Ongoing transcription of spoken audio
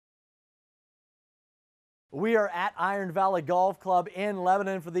We are at Iron Valley Golf Club in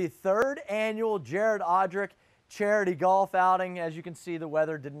Lebanon for the third annual Jared Odrick charity golf outing. As you can see, the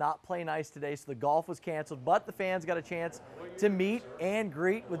weather did not play nice today, so the golf was canceled, but the fans got a chance to meet and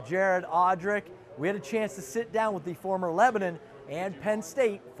greet with Jared Odrick. We had a chance to sit down with the former Lebanon and Penn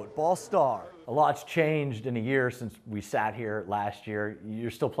State football star. A lot's changed in a year since we sat here last year. You're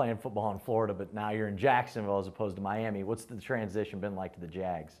still playing football in Florida, but now you're in Jacksonville as opposed to Miami. What's the transition been like to the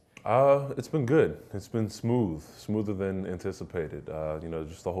Jags? It's been good. It's been smoother than anticipated.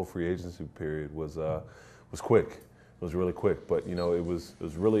 Just the whole free agency period was quick. It was really quick, but it was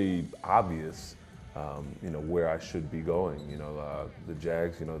really obvious, where I should be going. The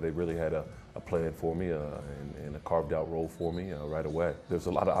Jags, they really had a plan for me and a carved out role for me right away. There's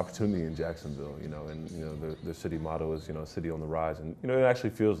a lot of opportunity in Jacksonville, and their city motto is, city on the rise, and it actually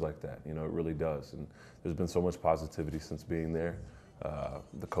feels like that. It really does. And there's been so much positivity since being there.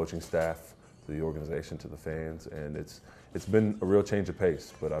 The coaching staff, to the organization, to the fans, and it's been a real change of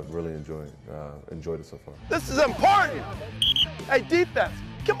pace, but I've really enjoyed it so far. This is important. Hey, defense,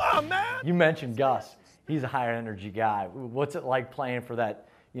 come on, man. You mentioned Gus. He's a higher energy guy. What's it like playing for that,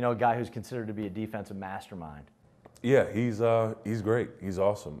 guy who's considered to be a defensive mastermind? Yeah, he's great. He's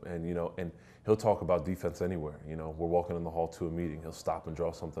awesome, and and he'll talk about defense anywhere. We're walking in the hall to a meeting. He'll stop and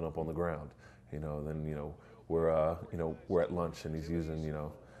draw something up on the ground. Then we're at lunch and he's using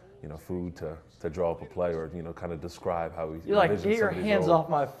food to draw up a play or kind of describe how he's. You're like, get your hands off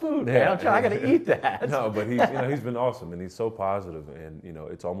my food, man! I got to eat that. No, but he's been awesome and he's so positive, and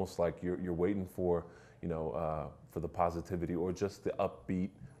it's almost like you're waiting for for the positivity or just the upbeat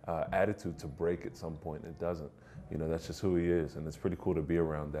attitude to break at some point. It doesn't. That's just who he is, and it's pretty cool to be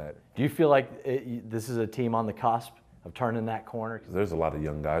around that. Do you feel like this is a team on the cusp of turning that corner? There's a lot of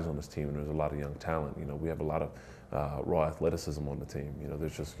young guys on this team, and there's a lot of young talent. We have a lot of raw athleticism on the team.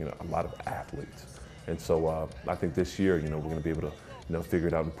 There's just a lot of athletes, and so I think this year, we're going to be able to figure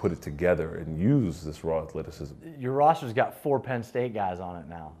it out and put it together and use this raw athleticism. Your roster's got 4 Penn State guys on it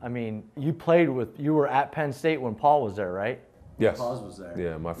now. I mean, you were at Penn State when Paul was there, right? Yes. Paul was there.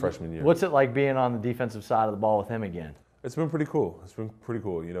 Yeah, my freshman year. What's it like being on the defensive side of the ball with him again? It's been pretty cool. It's been pretty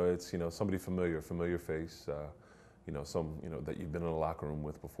cool. It's somebody familiar face. Some that you've been in a locker room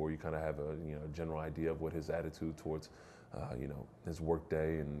with before. You kind of have a general idea of what his attitude towards his work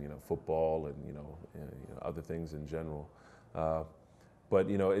day and football and other things in general. But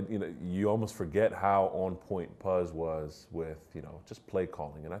you almost forget how on point Puz was with just play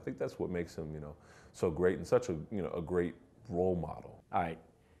calling, and I think that's what makes him so great and such a great role model. All right,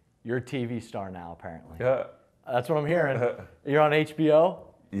 you're a TV star now apparently. Yeah, that's what I'm hearing. You're on HBO.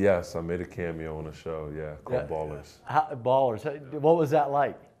 Yes, I made a cameo on a show, called Ballers. Ballers. What was that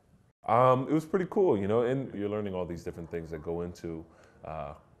like? It was pretty cool, and you're learning all these different things that go into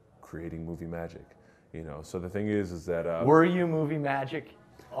creating movie magic, So the thing is that... Were you movie magic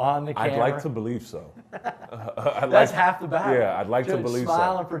on the camera? I'd like to believe so. That's half the battle. Yeah, I'd like to believe so.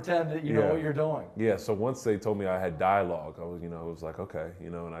 Smile and pretend that you know what you're doing. Yeah, so once they told me I had dialogue, I was, it was like, okay,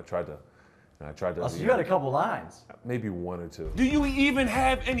 and I tried to... Oh, so you had a couple lines. Maybe 1 or 2. Do you even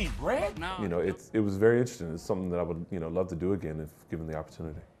have any bread? No. It was very interesting. It's something that I would, love to do again if given the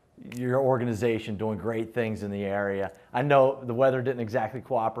opportunity. Your organization doing great things in the area. I know the weather didn't exactly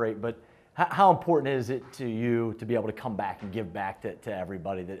cooperate, but how important is it to you to be able to come back and give back to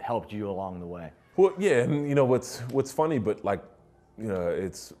everybody that helped you along the way? Well, yeah, and what's funny, but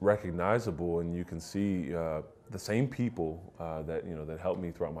it's recognizable, and you can see the same people that that helped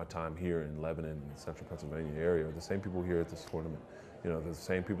me throughout my time here in Lebanon and Central Pennsylvania area, the same people here at this tournament. The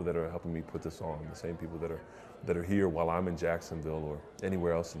same people that are helping me put this on, the same people that are here while I'm in Jacksonville or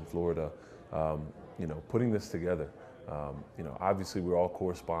anywhere else in Florida, putting this together. Obviously we all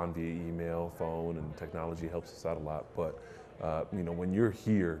correspond via email, phone, and technology helps us out a lot, but when you're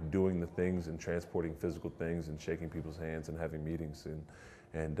here doing the things and transporting physical things and shaking people's hands and having meetings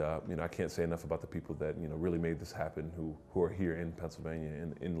and I can't say enough about the people that really made this happen who are here in Pennsylvania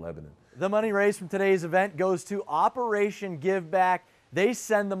and in Lebanon. The money raised from today's event goes to Operation Give Back. They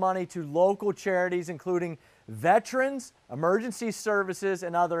send the money to local charities including veterans, emergency services,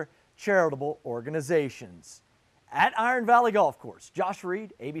 and other charitable organizations. At Iron Valley Golf Course, Josh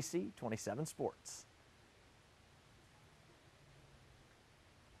Reed, ABC 27 Sports.